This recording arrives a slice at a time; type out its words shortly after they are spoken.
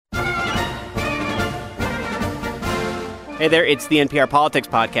Hey there, it's the NPR Politics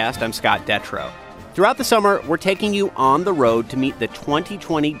Podcast. I'm Scott Detrow. Throughout the summer, we're taking you on the road to meet the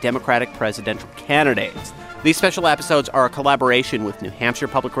 2020 Democratic presidential candidates. These special episodes are a collaboration with New Hampshire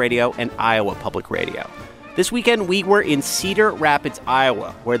Public Radio and Iowa Public Radio. This weekend, we were in Cedar Rapids,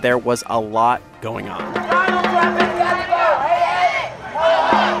 Iowa, where there was a lot going on. Donald Trump has got to go! Hey, hey!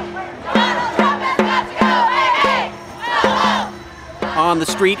 Donald Trump has got to go! Hey, hey! On the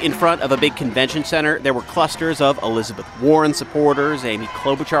street in front of a big convention center, there were clusters of Elizabeth Warren supporters, Amy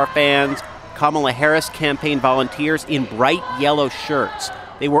Klobuchar fans, Kamala Harris campaign volunteers in bright yellow shirts.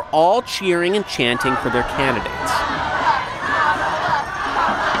 They were all cheering and chanting for their candidates.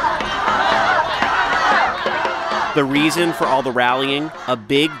 The reason for all the rallying? A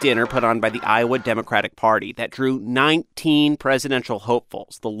big dinner put on by the Iowa Democratic Party that drew 19 presidential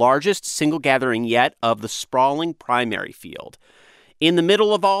hopefuls, the largest single gathering yet of the sprawling primary field. In the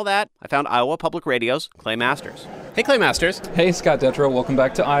middle of all that, I found Iowa Public Radio's Clay Masters. Hey, Clay Masters. Hey, Scott Detrow. Welcome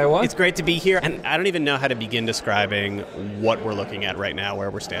back to Iowa. It's great to be here, and I don't even know how to begin describing what we're looking at right now, where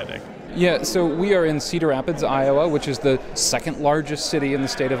we're standing. Yeah, so we are in Cedar Rapids, Iowa, which is the second largest city in the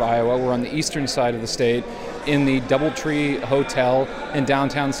state of Iowa. We're on the eastern side of the state in the Doubletree Hotel in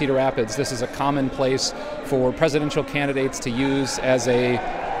downtown Cedar Rapids. This is a common place for presidential candidates to use as a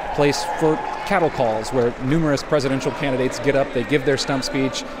place for cattle calls, where numerous presidential candidates get up, they give their stump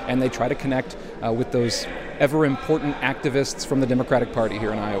speech, and they try to connect with those ever-important activists from the Democratic Party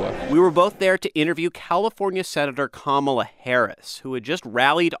here in Iowa. We were both there to interview California Senator Kamala Harris, who had just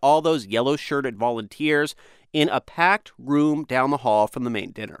rallied all those yellow-shirted volunteers in a packed room down the hall from the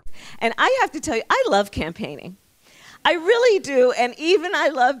main dinner. And I have to tell you, I love campaigning. I really do, and even I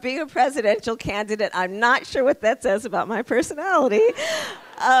love being a presidential candidate. I'm not sure what that says about my personality.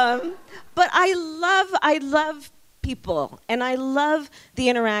 But I love people, and I love the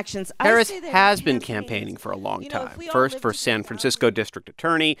interactions. Harris has been campaigning for a long time, first for San Francisco District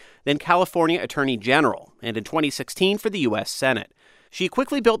Attorney, then California Attorney General, and in 2016 for the U.S. Senate. She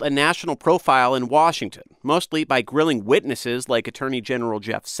quickly built a national profile in Washington, mostly by grilling witnesses like Attorney General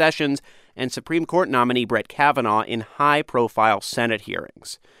Jeff Sessions and Supreme Court nominee Brett Kavanaugh in high-profile Senate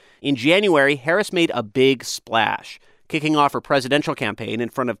hearings. In January, Harris made a big splash, kicking off her presidential campaign in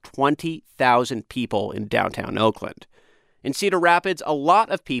front of 20,000 people in downtown Oakland. In Cedar Rapids, a lot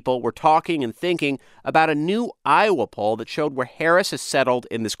of people were talking and thinking about a new Iowa poll that showed where Harris has settled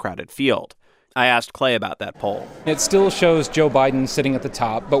in this crowded field. I asked Clay about that poll. It still shows Joe Biden sitting at the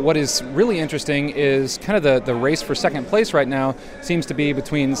top, but what is really interesting is kind of the race for second place right now seems to be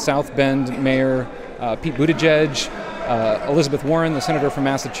between South Bend Mayor Pete Buttigieg, Elizabeth Warren, the senator from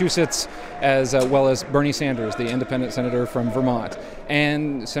Massachusetts, as well as Bernie Sanders, the independent senator from Vermont.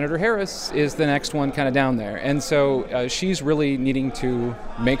 And Senator Harris is the next one kind of down there. And so she's really needing to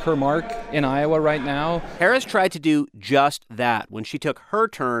make her mark in Iowa right now. Harris tried to do just that when she took her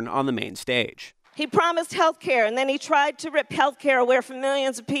turn on the main stage. He promised health care, and then he tried to rip health care away from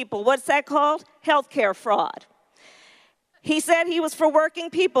millions of people. What's that called? Health care fraud. He said he was for working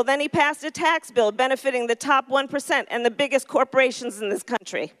people. Then he passed a tax bill benefiting the top 1% and the biggest corporations in this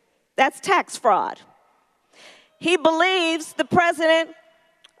country. That's tax fraud. He believes the president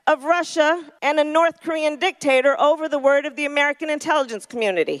of Russia and a North Korean dictator over the word of the American intelligence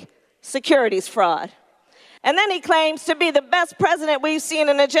community. Securities fraud. And then he claims to be the best president we've seen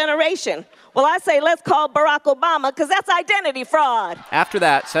in a generation. Well, I say let's call Barack Obama, because that's identity fraud. After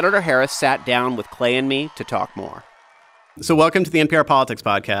that, Senator Harris sat down with Clay and me to talk more. So welcome to the NPR Politics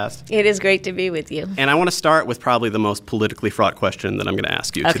Podcast. It is great to be with you. And I want to start with probably the most politically fraught question that I'm going to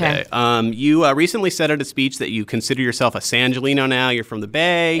ask you today. You recently said at a speech that you consider yourself a Sangelino now. You're from the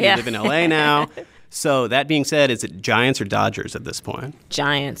Bay. You live in L.A. now. So that being said, is it Giants or Dodgers at this point?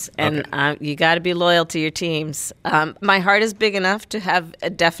 Giants. And you got to be loyal to your teams. My heart is big enough to have a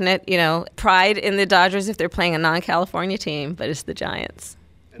definite, pride in the Dodgers if they're playing a non-California team, but it's the Giants.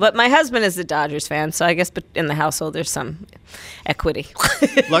 But my husband is a Dodgers fan, so I guess in the household there's some equity.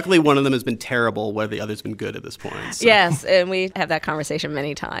 Luckily, one of them has been terrible, while the other's been good at this point. So. Yes, and we have that conversation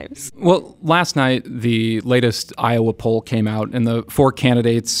many times. Well, last night, the latest Iowa poll came out, and the four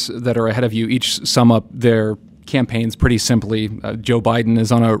candidates that are ahead of you each sum up their campaigns pretty simply. Joe Biden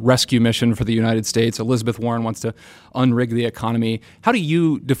is on a rescue mission for the United States. Elizabeth Warren wants to unrig the economy. How do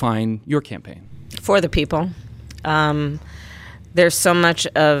you define your campaign? For the people. There's so much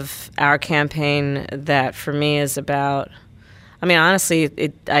of our campaign that for me is about,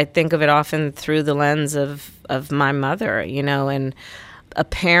 honestly, I think of it often through the lens of my mother, and a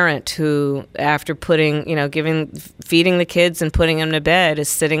parent who, after feeding the kids and putting them to bed, is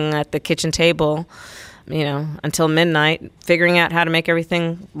sitting at the kitchen table, until midnight, figuring out how to make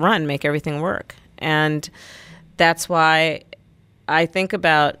everything run, make everything work. And that's why I think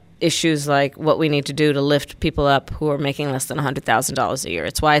about issues like what we need to do to lift people up who are making less than $100,000 a year.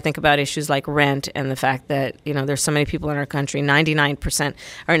 It's why I think about issues like rent and the fact that, there's so many people in our country,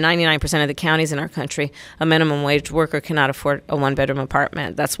 99% of the counties in our country, a minimum wage worker cannot afford a one-bedroom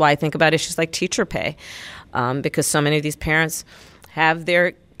apartment. That's why I think about issues like teacher pay, because so many of these parents have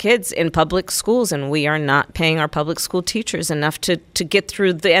their kids in public schools, and we are not paying our public school teachers enough to get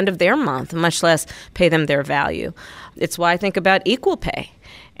through the end of their month, much less pay them their value. It's why I think about equal pay.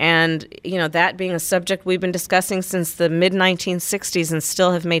 And, that being a subject we've been discussing since the mid-1960s and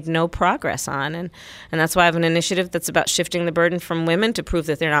still have made no progress on. And that's why I have an initiative that's about shifting the burden from women to prove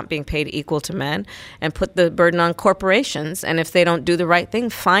that they're not being paid equal to men and put the burden on corporations. And if they don't do the right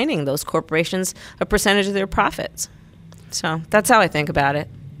thing, fining those corporations a percentage of their profits. So that's how I think about it.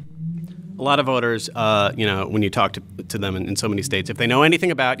 A lot of voters, when you talk to them in so many states, if they know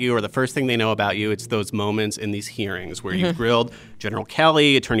anything about you or the first thing they know about you, it's those moments in these hearings where you've grilled General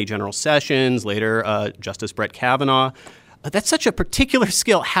Kelly, Attorney General Sessions, later Justice Brett Kavanaugh. That's such a particular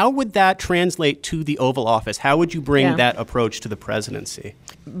skill. How would that translate to the Oval Office? How would you bring that approach to the presidency?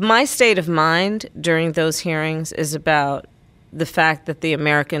 My state of mind during those hearings is about the fact that the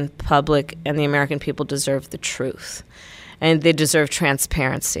American public and the American people deserve the truth. And they deserve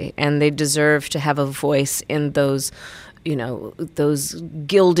transparency, and they deserve to have a voice in those, those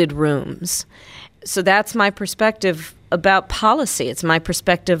gilded rooms. So that's my perspective about policy. It's my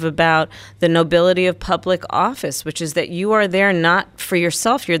perspective about the nobility of public office, which is that you are there not for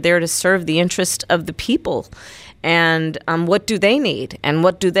yourself. You're there to serve the interest of the people. And what do they need? And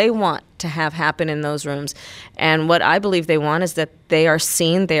what do they want to have happen in those rooms? And what I believe they want is that they are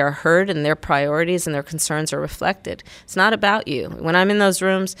seen, they are heard, and their priorities and their concerns are reflected. It's not about you. When I'm in those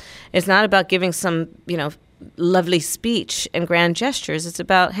rooms, it's not about giving some, lovely speech and grand gestures. It's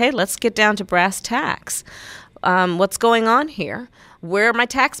about, hey, let's get down to brass tacks. What's going on here? Where are my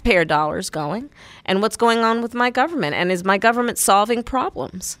taxpayer dollars going? And what's going on with my government? And is my government solving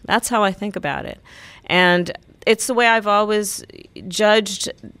problems? That's how I think about it. And it's the way I've always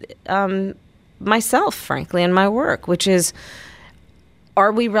judged myself, frankly, in my work, which is,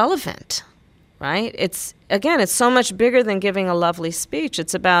 are we relevant, right? It's so much bigger than giving a lovely speech.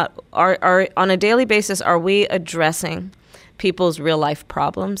 It's about, on a daily basis, are we addressing people's real-life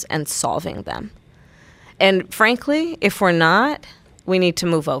problems and solving them? And frankly, if we're not, we need to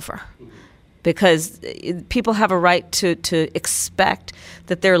move over. Because people have a right to expect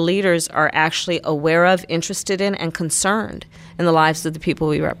that their leaders are actually aware of, interested in, and concerned in the lives of the people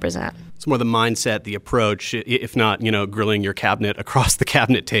we represent. It's more the mindset, the approach, if not, grilling your cabinet across the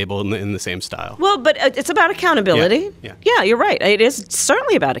cabinet table in the same style. Well, but it's about accountability. Yeah, you're right. It is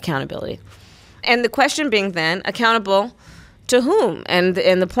certainly about accountability. And the question being then, accountable to whom? And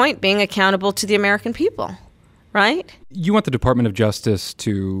the point being accountable to the American people, right? You want the Department of Justice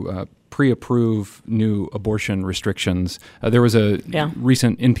to pre-approve new abortion restrictions. There was a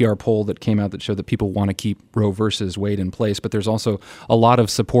recent NPR poll that came out that showed that people want to keep Roe versus Wade in place, but there's also a lot of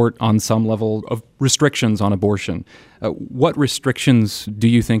support on some level of restrictions on abortion. What restrictions do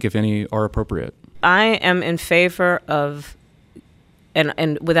you think, if any, are appropriate? I am in favor of,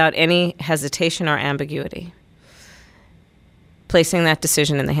 and without any hesitation or ambiguity, placing that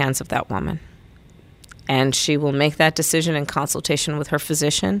decision in the hands of that woman. And she will make that decision in consultation with her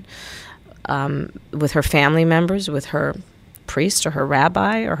physician, with her family members, with her priest or her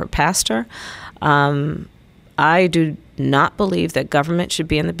rabbi or her pastor. I do not believe that government should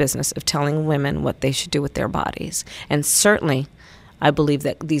be in the business of telling women what they should do with their bodies. And certainly, I believe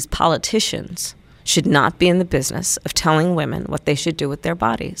that these politicians should not be in the business of telling women what they should do with their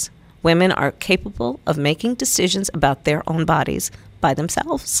bodies. Women are capable of making decisions about their own bodies by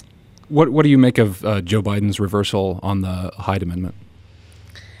themselves. What do you make of Joe Biden's reversal on the Hyde Amendment?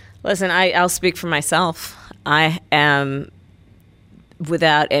 Listen, I'll speak for myself. I am,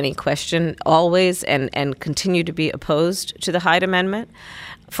 without any question, always and continue to be opposed to the Hyde Amendment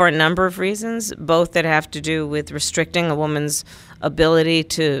for a number of reasons, both that have to do with restricting a woman's ability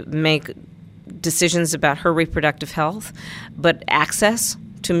to make decisions about her reproductive health, but access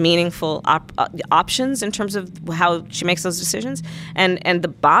to meaningful options in terms of how she makes those decisions. And the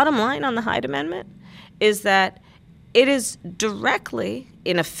bottom line on the Hyde Amendment is that it is directly,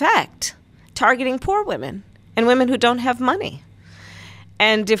 in effect, targeting poor women and women who don't have money.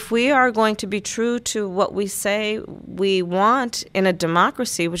 And if we are going to be true to what we say we want in a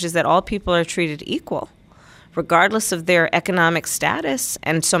democracy, which is that all people are treated equal, regardless of their economic status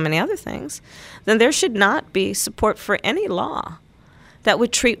and so many other things, then there should not be support for any law that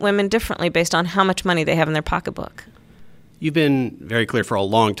would treat women differently based on how much money they have in their pocketbook. You've been very clear for a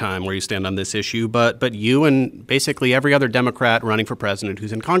long time where you stand on this issue, but you and basically every other Democrat running for president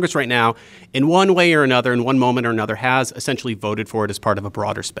who's in Congress right now, in one way or another, in one moment or another, has essentially voted for it as part of a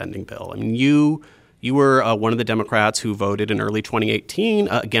broader spending bill. I mean, you were one of the Democrats who voted in early 2018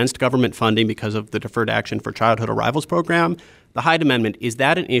 against government funding because of the Deferred Action for Childhood Arrivals program. The Hyde Amendment, is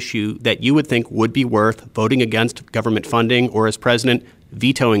that an issue that you would think would be worth voting against government funding, or as president,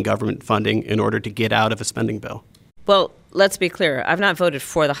 vetoing government funding in order to get out of a spending bill? Well, let's be clear. I've not voted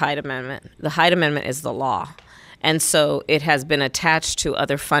for the Hyde Amendment. The Hyde Amendment is the law. And so it has been attached to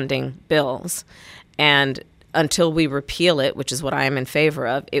other funding bills. And until we repeal it, which is what I am in favor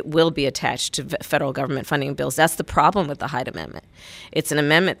of, it will be attached to federal government funding bills. That's the problem with the Hyde Amendment. It's an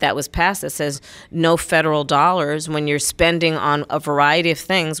amendment that was passed that says no federal dollars when you're spending on a variety of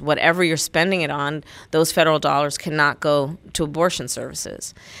things. Whatever you're spending it on, those federal dollars cannot go to abortion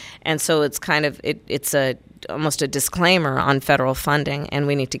services. And so it's kind of it's almost a disclaimer on federal funding, and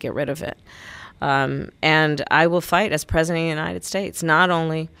we need to get rid of it. And I will fight as president of the United States, not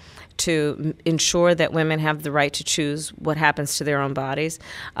only to ensure that women have the right to choose what happens to their own bodies.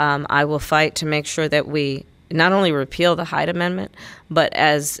 I will fight to make sure that we not only repeal the Hyde Amendment, but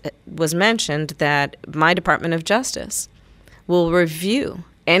as was mentioned, that my Department of Justice will review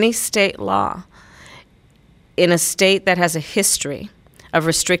any state law in a state that has a history of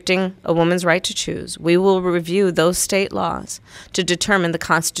restricting a woman's right to choose. We will review those state laws to determine the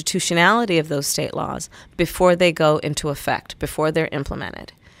constitutionality of those state laws before they go into effect, before they're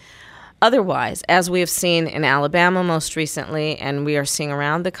implemented. Otherwise, as we have seen in Alabama most recently, and we are seeing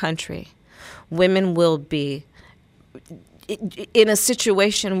around the country, women will be in a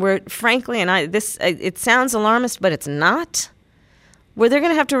situation where, frankly, it sounds alarmist, but it's not, where they're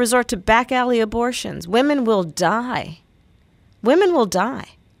going to have to resort to back alley abortions. Women will die. Women will die.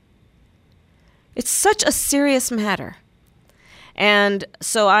 It's such a serious matter. And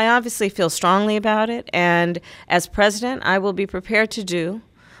so I obviously feel strongly about it. And as president, I will be prepared to do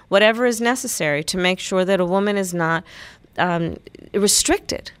whatever is necessary to make sure that a woman is not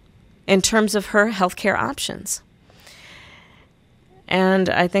restricted in terms of her health care options. And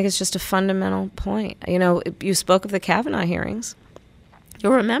I think it's just a fundamental point. You know, you spoke of the Kavanaugh hearings.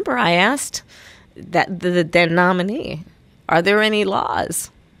 You'll remember I asked that the then nominee, are there any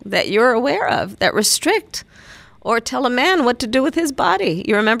laws that you're aware of that restrict or tell a man what to do with his body?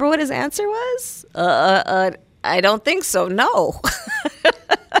 You remember what his answer was? I don't think so, no.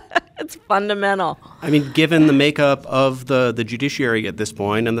 It's fundamental. I mean, given the makeup of the judiciary at this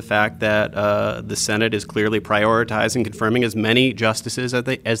point and the fact that the Senate is clearly prioritizing confirming as many justices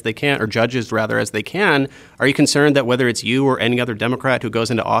as they can, or judges rather, as they can, are you concerned that whether it's you or any other Democrat who goes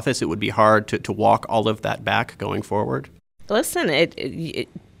into office, it would be hard to walk all of that back going forward? Listen,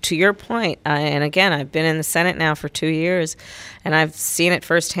 to your point, and again, I've been in the Senate now for 2 years, and I've seen it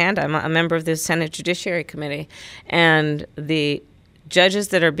firsthand. I'm a member of the Senate Judiciary Committee, and the judges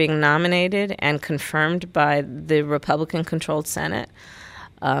that are being nominated and confirmed by the Republican-controlled Senate,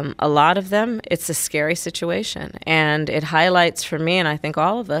 a lot of them, it's a scary situation. And it highlights for me, and I think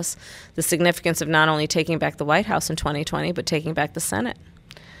all of us, the significance of not only taking back the White House in 2020, but taking back the Senate.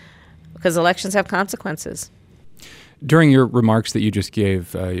 Because elections have consequences. During your remarks that you just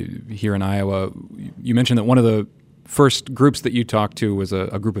gave here in Iowa, you mentioned that one of the first groups that you talked to was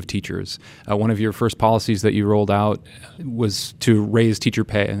a group of teachers. One of your first policies that you rolled out was to raise teacher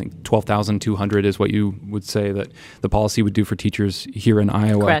pay. I think $12,200 is what you would say that the policy would do for teachers here in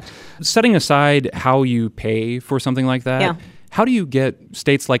Iowa. Correct. Setting aside how you pay for something like that, yeah. How do you get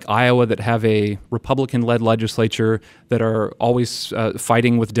states like Iowa that have a Republican-led legislature that are always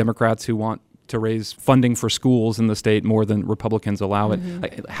fighting with Democrats who want to raise funding for schools in the state more than Republicans allow it?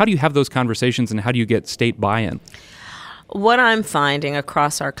 How do you have those conversations, and how do you get state buy-in? What I'm finding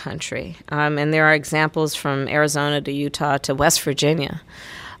across our country, and there are examples from Arizona to Utah to West Virginia,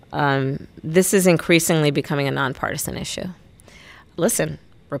 this is increasingly becoming a nonpartisan issue. Listen,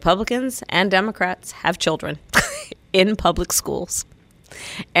 Republicans and Democrats have children in public schools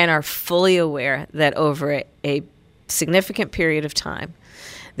and are fully aware that over a significant period of time,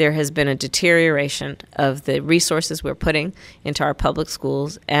 there has been a deterioration of the resources we're putting into our public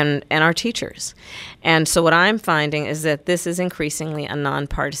schools and our teachers. And so what I'm finding is that this is increasingly a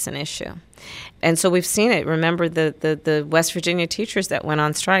nonpartisan issue. And so we've seen it. Remember the West Virginia teachers that went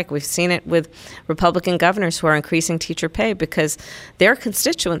on strike. We've seen it with Republican governors who are increasing teacher pay because their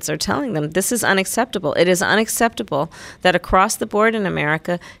constituents are telling them this is unacceptable. It is unacceptable that across the board in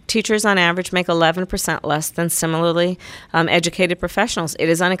America, teachers on average make 11% less than similarly educated professionals. It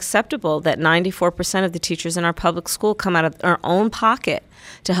is is unacceptable that 94% of the teachers in our public school come out of our own pocket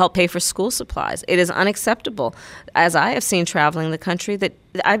to help pay for school supplies. It is unacceptable, as I have seen traveling the country, that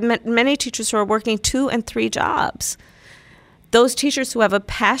I've met many teachers who are working 2 and 3 jobs. Those teachers who have a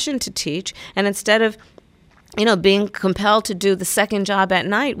passion to teach, and instead of being compelled to do the second job at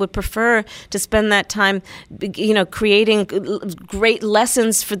night, would prefer to spend that time, creating great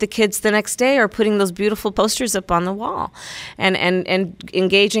lessons for the kids the next day, or putting those beautiful posters up on the wall, and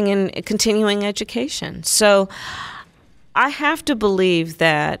engaging in continuing education. So I have to believe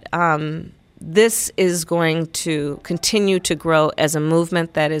that this is going to continue to grow as a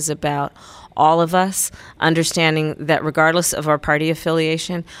movement that is about all of us understanding that regardless of our party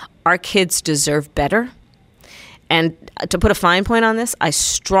affiliation, our kids deserve better. And to put a fine point on this, I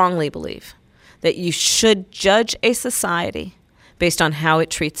strongly believe that you should judge a society based on how it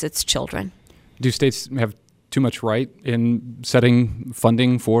treats its children. Do states have too much right in setting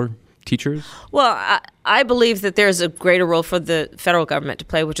funding for teachers? Well, I believe that there's a greater role for the federal government to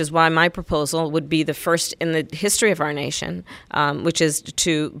play, which is why my proposal would be the first in the history of our nation, which is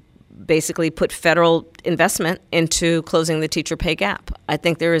to basically put federal investment into closing the teacher pay gap. I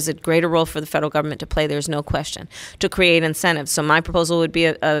think there is a greater role for the federal government to play, there's no question, to create incentives. So my proposal would be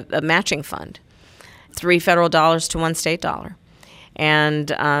a matching fund, 3 federal dollars to 1 state dollar.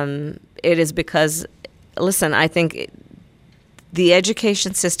 And it is because, listen, I think the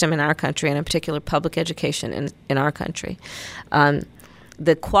education system in our country, and in particular public education in our country,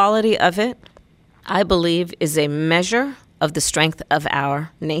 the quality of it, I believe, is a measure of the strength of our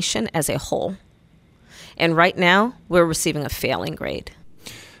nation as a whole. And right now, we're receiving a failing grade.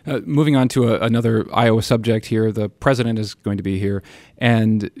 Moving on to another Iowa subject here, the president is going to be here,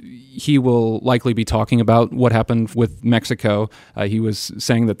 and he will likely be talking about what happened with Mexico. He was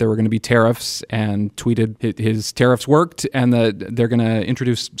saying that there were going to be tariffs and tweeted his tariffs worked and that they're going to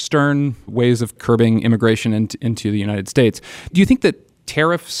introduce stern ways of curbing immigration into the United States. Do you think that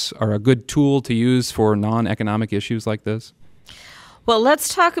tariffs are a good tool to use for non-economic issues like this? Well,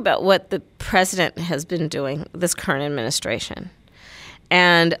 let's talk about what the president has been doing, this current administration.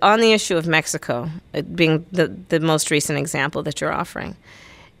 And on the issue of Mexico, being the most recent example that you're offering,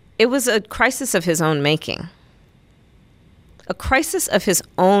 it was a crisis of his own making. A crisis of his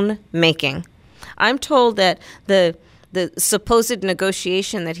own making. I'm told that the supposed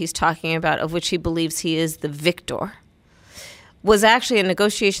negotiation that he's talking about, of which he believes he is the victor, was actually a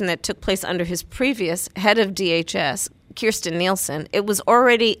negotiation that took place under his previous head of DHS, Kirstjen Nielsen. It was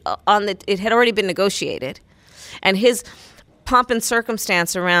already it had already been negotiated, and his pomp and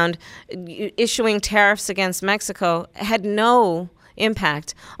circumstance around issuing tariffs against Mexico had no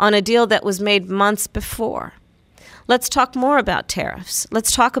impact on a deal that was made months before. Let's talk more about tariffs.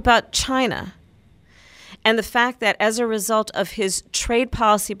 Let's talk about China and the fact that as a result of his trade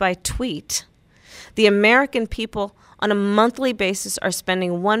policy by tweet, the American people on a monthly basis are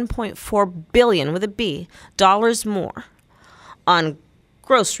spending $1.4 billion, with a B, dollars more on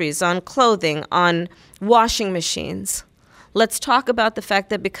groceries, on clothing, on washing machines. Let's talk about the fact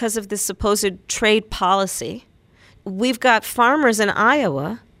that because of this supposed trade policy, we've got farmers in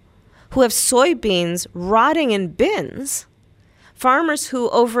Iowa who have soybeans rotting in bins, farmers who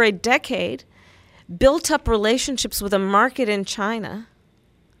over a decade built up relationships with a market in China.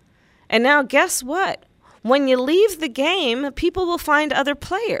 And now guess what? When you leave the game, people will find other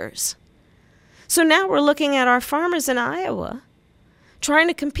players. So now we're looking at our farmers in Iowa trying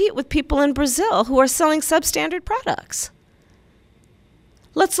to compete with people in Brazil who are selling substandard products.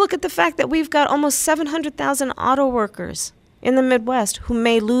 Let's look at the fact that we've got almost 700,000 auto workers in the Midwest who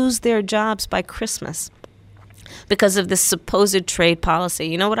may lose their jobs by Christmas because of this supposed trade policy.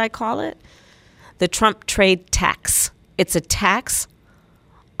 You know what I call it? The Trump trade tax. It's a tax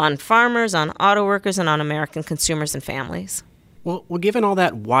on farmers, on auto workers, and on American consumers and families. Well, given all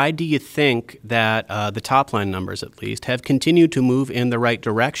that, why do you think that the top-line numbers, at least, have continued to move in the right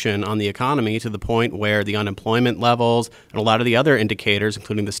direction on the economy to the point where the unemployment levels and a lot of the other indicators,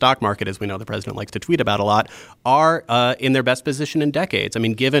 including the stock market, as we know the president likes to tweet about a lot, are in their best position in decades? I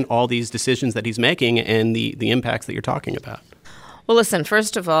mean, given all these decisions that he's making and the impacts that you're talking about. Well, listen,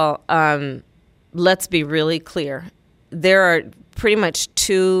 first of all, let's be really clear. There are pretty much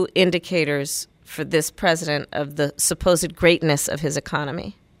 2 indicators for this president of the supposed greatness of his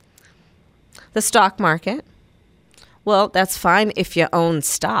economy. The stock market. Well, that's fine if you own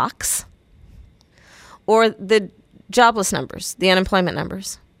stocks. Or the jobless numbers, the unemployment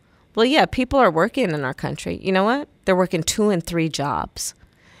numbers. Well, yeah, people are working in our country. You know what? They're working 2 and 3 jobs.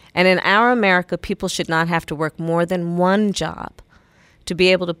 And in our America, people should not have to work more than 1 job to be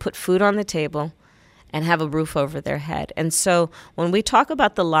able to put food on the table and have a roof over their head. And so when we talk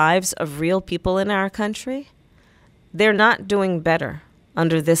about the lives of real people in our country, they're not doing better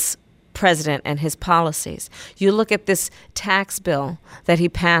under this president and his policies. You look at this tax bill that he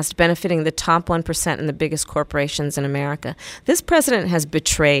passed benefiting the top 1% and the biggest corporations in America. This president has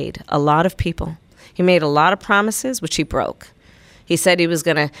betrayed a lot of people. He made a lot of promises, which he broke. He said he was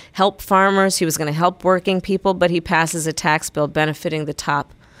going to help farmers, he was going to help working people, but he passes a tax bill benefiting the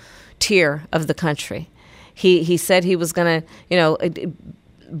top tier of the country. He said he was going to,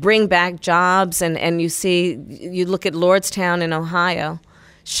 bring back jobs, and you look at Lordstown in Ohio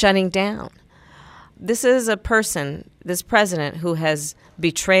shutting down. This is this president who has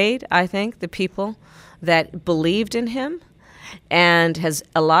betrayed, I think, the people that believed in him and has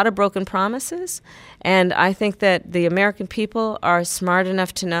a lot of broken promises. And I think that the American people are smart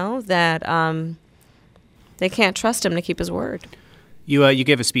enough to know that they can't trust him to keep his word. You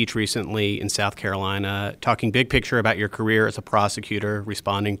gave a speech recently in South Carolina talking big picture about your career as a prosecutor,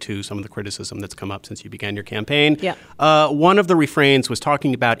 responding to some of the criticism that's come up since you began your campaign. Yeah. One of the refrains was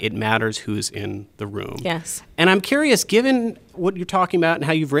talking about it matters who's in the room. Yes. And I'm curious, given what you're talking about and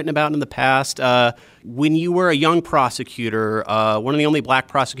how you've written about in the past, when you were a young prosecutor, one of the only black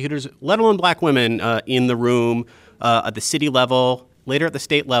prosecutors, let alone black women, in the room at the city level, later at the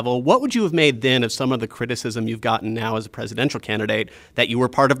state level, what would you have made then of some of the criticism you've gotten now as a presidential candidate that you were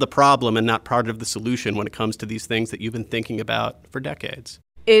part of the problem and not part of the solution when it comes to these things that you've been thinking about for decades?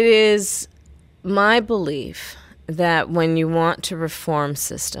 It is my belief that when you want to reform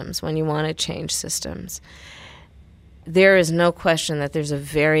systems, when you want to change systems, there is no question that there's a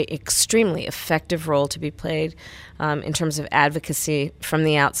very extremely effective role to be played in terms of advocacy from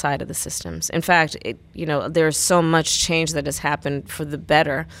the outside of the systems. In fact, there's so much change that has happened for the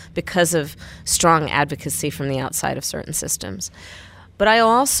better because of strong advocacy from the outside of certain systems. But I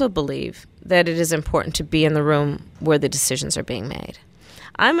also believe that it is important to be in the room where the decisions are being made.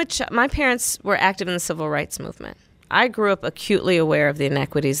 My parents were active in the civil rights movement. I grew up acutely aware of the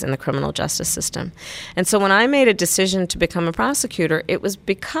inequities in the criminal justice system. And so when I made a decision to become a prosecutor, it was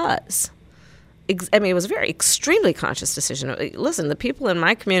because, it was a very extremely conscious decision. Listen, the people in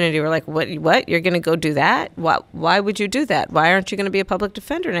my community were like, what? You're going to go do that? Why would you do that? Why aren't you going to be a public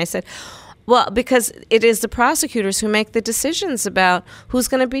defender? And I said, well, because it is the prosecutors who make the decisions about who's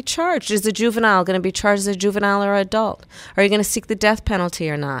going to be charged. Is the juvenile going to be charged as a juvenile or adult? Are you going to seek the death penalty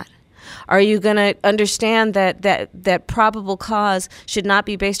or not? Are you going to understand that probable cause should not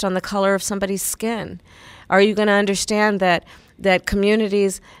be based on the color of somebody's skin? Are you going to understand that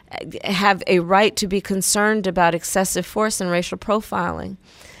communities have a right to be concerned about excessive force and racial profiling?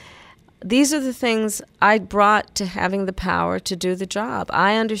 These are the things I brought to having the power to do the job.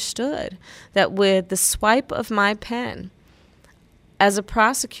 I understood that with the swipe of my pen, as a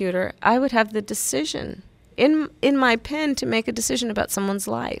prosecutor, I would have the decision in my pen to make a decision about someone's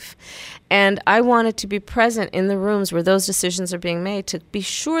life. And I wanted to be present in the rooms where those decisions are being made to be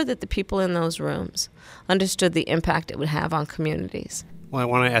sure that the people in those rooms understood the impact it would have on communities. Well, I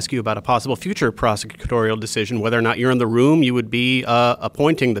want to ask you about a possible future prosecutorial decision, whether or not you're in the room, you would be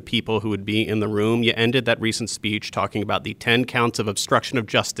appointing the people who would be in the room. You ended that recent speech talking about the 10 counts of obstruction of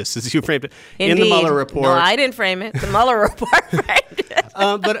justice, as you framed it, in the Mueller report. No, I didn't frame it. The Mueller report framed it.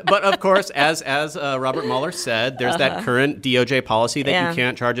 But of course, as Robert Mueller said, there's that current DOJ policy that you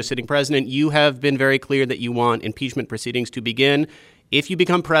can't charge a sitting president. You have been very clear that you want impeachment proceedings to begin. If you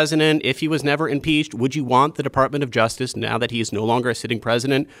become president, if he was never impeached, would you want the Department of Justice, now that he is no longer a sitting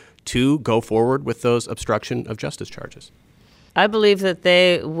president, to go forward with those obstruction of justice charges? I believe that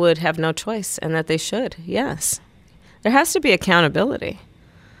they would have no choice and that they should, yes. There has to be accountability.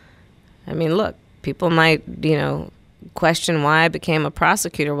 I mean, look, people might, question why I became a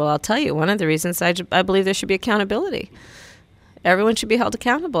prosecutor. Well, I'll tell you, one of the reasons I believe there should be accountability. Everyone should be held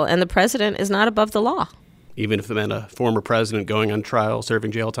accountable, and the president is not above the law. Even if it meant a former president going on trial,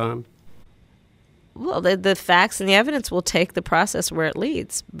 serving jail time? Well, the facts and the evidence will take the process where it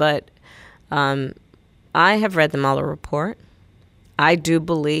leads. But I have read the Mueller report. I do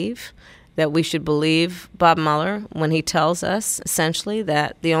believe that we should believe Bob Mueller when he tells us, essentially,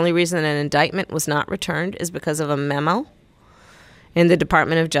 that the only reason an indictment was not returned is because of a memo in the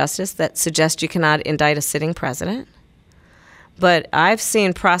Department of Justice that suggests you cannot indict a sitting president. But I've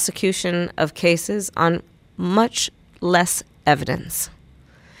seen prosecution of cases on much less evidence.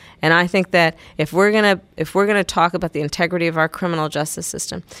 And I think that if we're gonna talk about the integrity of our criminal justice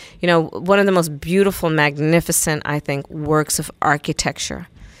system, one of the most beautiful, magnificent, I think, works of architecture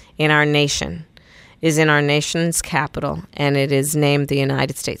in our nation is in our nation's capital, and it is named the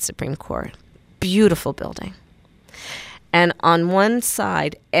United States Supreme Court. Beautiful building. And on one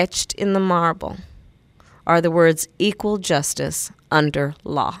side, etched in the marble, are the words equal justice under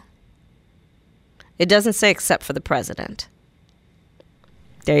law. It doesn't say except for the president.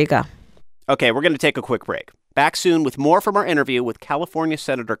 There you go. Okay, we're going to take a quick break. Back soon with more from our interview with California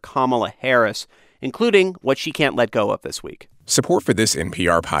Senator Kamala Harris, including what she can't let go of this week. Support for this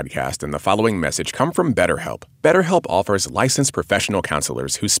NPR podcast and the following message come from BetterHelp. BetterHelp offers licensed professional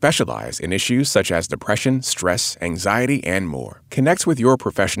counselors who specialize in issues such as depression, stress, anxiety, and more. Connect with your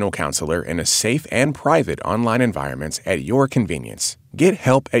professional counselor in a safe and private online environment at your convenience. Get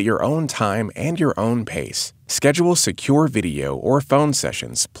help at your own time and your own pace. Schedule secure video or phone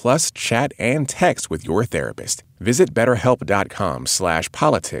sessions, plus chat and text with your therapist. Visit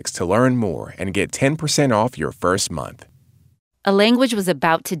BetterHelp.com/politics to learn more and get 10% off your first month. A language was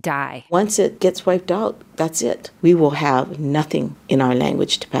about to die. Once it gets wiped out, that's it. We will have nothing in our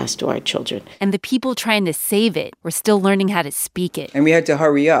language to pass to our children. And the people trying to save it were still learning how to speak it. And we had to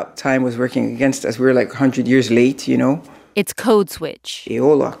hurry up. Time was working against us. We were like 100 years late, you know. It's Code Switch.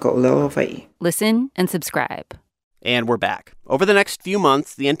 Listen and subscribe. And we're back. Over the next few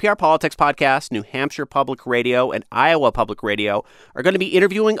months, the NPR Politics Podcast, New Hampshire Public Radio, and Iowa Public Radio are going to be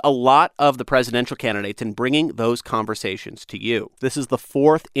interviewing a lot of the presidential candidates and bringing those conversations to you. This is the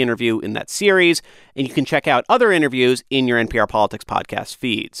 4th interview in that series, and you can check out other interviews in your NPR Politics Podcast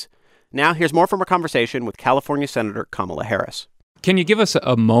feeds. Now, here's more from our conversation with California Senator Kamala Harris. Can you give us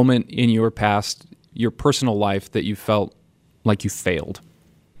a moment in your past, your personal life, that you felt like you failed?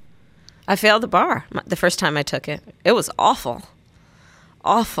 I failed the bar the first time I took it. It was awful.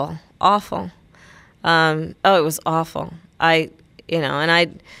 Awful. It was awful. And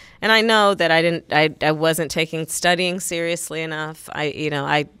I know that I wasn't taking studying seriously enough.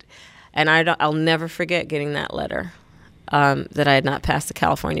 I'll never forget getting that letter that I had not passed the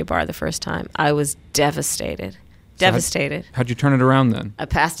California bar the first time. I was devastated. Devastated. How'd you turn it around then? I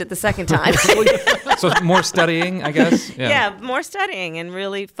passed it the second time. So more studying, I guess? Yeah, more studying and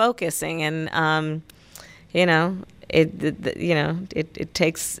really focusing. And, it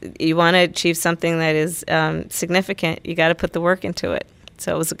takes, you want to achieve something that is significant, you got to put the work into it.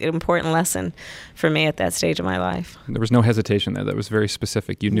 So it was an important lesson for me at that stage of my life. There was no hesitation there. That was very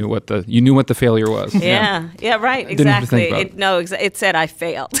specific. You knew what the failure was. Yeah, right, exactly. Didn't have to think about it. It said I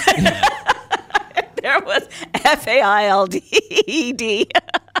failed. There was FAILDED.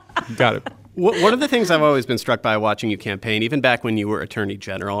 Got it. One of the things I've always been struck by watching you campaign, even back when you were Attorney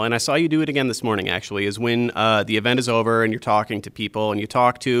General, and I saw you do it again this morning, actually, is when the event is over and you're talking to people and you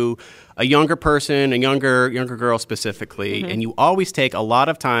talk to a younger person, a younger girl specifically, and you always take a lot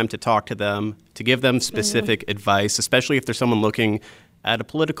of time to talk to them, to give them specific advice, especially if there's someone looking at a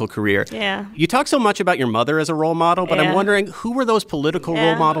political career. Yeah. You talk so much about your mother as a role model, but I'm wondering, who were those political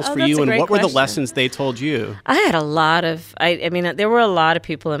role models for you, and what were the lessons they told you? I had a lot of, there were a lot of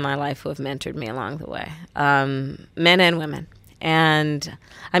people in my life who have mentored me along the way, men and women. And,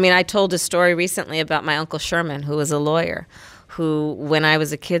 I told a story recently about my Uncle Sherman, who was a lawyer, who, when I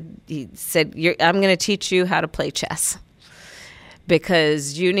was a kid, he said, I'm going to teach you how to play chess,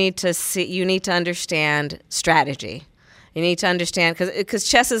 because you need to understand strategy. You need to understand, because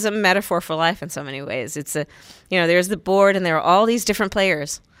chess is a metaphor for life in so many ways. It's there's the board, and there are all these different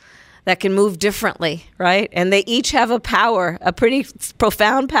players that can move differently, right? And they each have a power, a pretty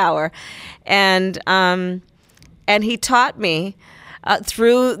profound power. And he taught me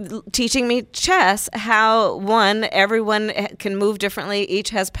through teaching me chess how everyone can move differently.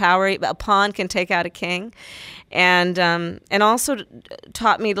 Each has power. A pawn can take out a king, and also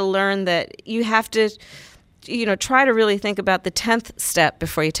taught me to learn that you have to, try to really think about the 10th step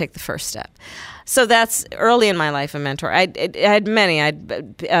before you take the first step. So that's early in my life a mentor. I had many. I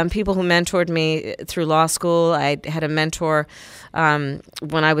had people who mentored me through law school. I had a mentor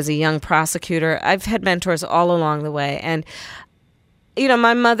when I was a young prosecutor. I've had mentors all along the way. And,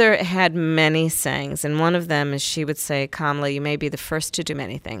 my mother had many sayings. And one of them is she would say, Kamala, you may be the first to do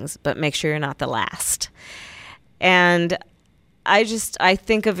many things, but make sure you're not the last. And I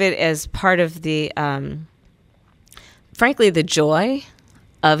think of it as part of the... frankly, the joy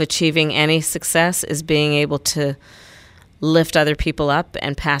of achieving any success is being able to lift other people up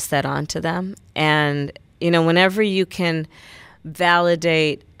and pass that on to them. And, whenever you can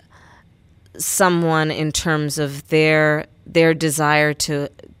validate someone in terms of their desire to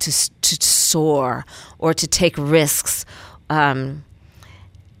soar or to take risks,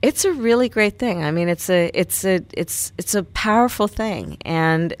 it's a really great thing. It's a powerful thing.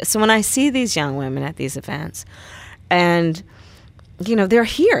 And so when I see these young women at these events, and, they're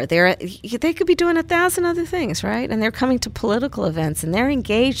here. They could be doing 1,000 other things, right? And they're coming to political events, and they're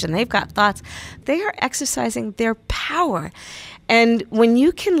engaged, and they've got thoughts. They are exercising their power. And when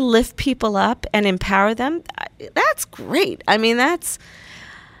you can lift people up and empower them, that's great. I mean,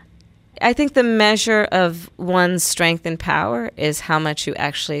 I think the measure of one's strength and power is how much you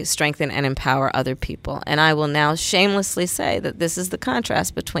actually strengthen and empower other people. And I will now shamelessly say that this is the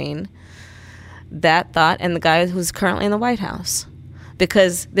contrast between that thought and the guy who's currently in the White House,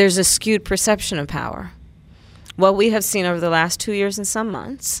 because there's a skewed perception of power. What we have seen over the last 2 years and some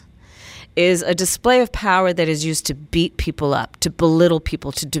months is a display of power that is used to beat people up, to belittle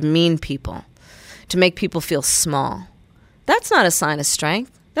people, to demean people, to make people feel small. That's not a sign of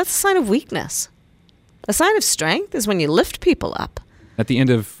strength. That's a sign of weakness. A sign of strength is when you lift people up. At the end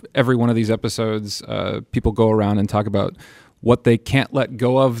of every one of these episodes, people go around and talk about what they can't let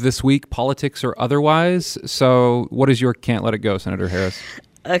go of this week, politics or otherwise. So what is your can't let it go, Senator Harris?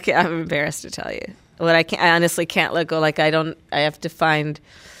 Okay, I'm embarrassed to tell you. What I honestly can't let go, like I have to find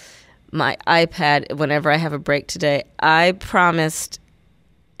my iPad whenever I have a break today. I promised,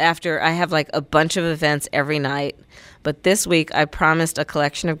 after I have like a bunch of events every night, but this week I promised a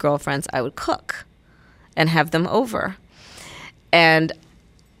collection of girlfriends I would cook and have them over. And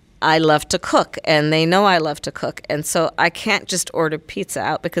I love to cook, and they know I love to cook. And so I can't just order pizza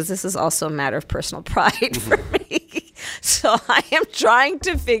out, because this is also a matter of personal pride for me. So I am trying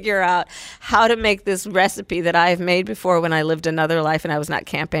to figure out how to make this recipe that I have made before when I lived another life and I was not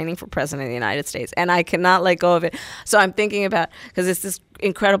campaigning for president of the United States. And I cannot let go of it. So I'm thinking about, because it's this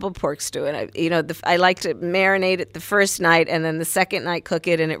incredible pork stew, and I like to marinate it the first night and then the second night cook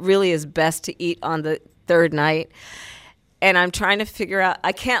it, and it really is best to eat on the third night. And I'm trying to figure out,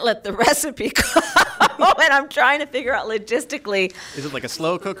 I can't let the recipe go. And I'm trying to figure out logistically. Is it like a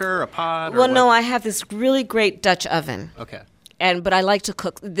slow cooker, a pot? Well, no, I have this really great Dutch oven. Okay. But I like to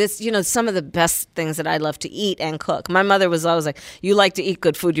cook this, some of the best things that I love to eat and cook. My mother was always like, you like to eat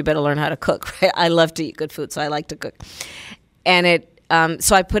good food, you better learn how to cook, right? I love to eat good food, so I like to cook. And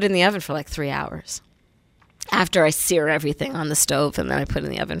so I put it in the oven for like 3 hours. After I sear everything on the stove, and then I put it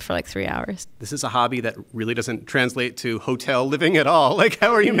in the oven for like 3 hours. This is a hobby that really doesn't translate to hotel living at all. Like,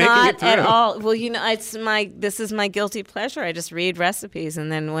 how are you making it through? Not at all. Well, this is my guilty pleasure. I just read recipes,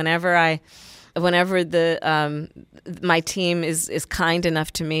 and then whenever my team is kind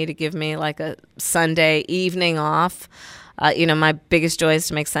enough to me to give me like a Sunday evening off, my biggest joy is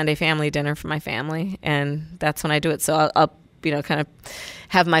to make Sunday family dinner for my family, and that's when I do it. So I'll kind of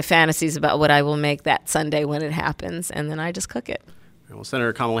have my fantasies about what I will make that Sunday when it happens, and then I just cook it. Well,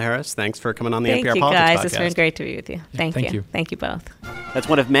 Senator Kamala Harris, thanks for coming on the NPR Politics Podcast. Thank you, guys. It's been great to be with you. Thank you. Thank you both. That's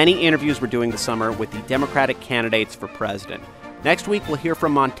one of many interviews we're doing this summer with the Democratic candidates for president. Next week, we'll hear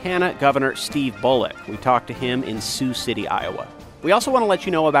from Montana Governor Steve Bullock. We talked to him in Sioux City, Iowa. We also want to let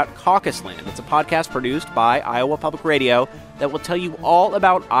you know about Caucus Land. It's a podcast produced by Iowa Public Radio that will tell you all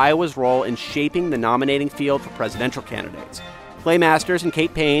about Iowa's role in shaping the nominating field for presidential candidates. Clay Masters and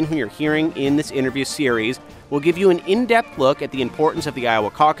Kate Payne, who you're hearing in this interview series, will give you an in-depth look at the importance of the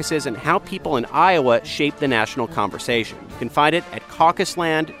Iowa caucuses and how people in Iowa shape the national conversation. You can find it at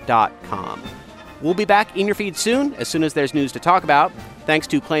caucusland.com. We'll be back in your feed soon as there's news to talk about. Thanks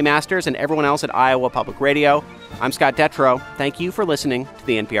to Clay Masters and everyone else at Iowa Public Radio. I'm Scott Detrow. Thank you for listening to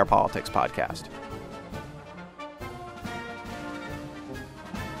the NPR Politics Podcast.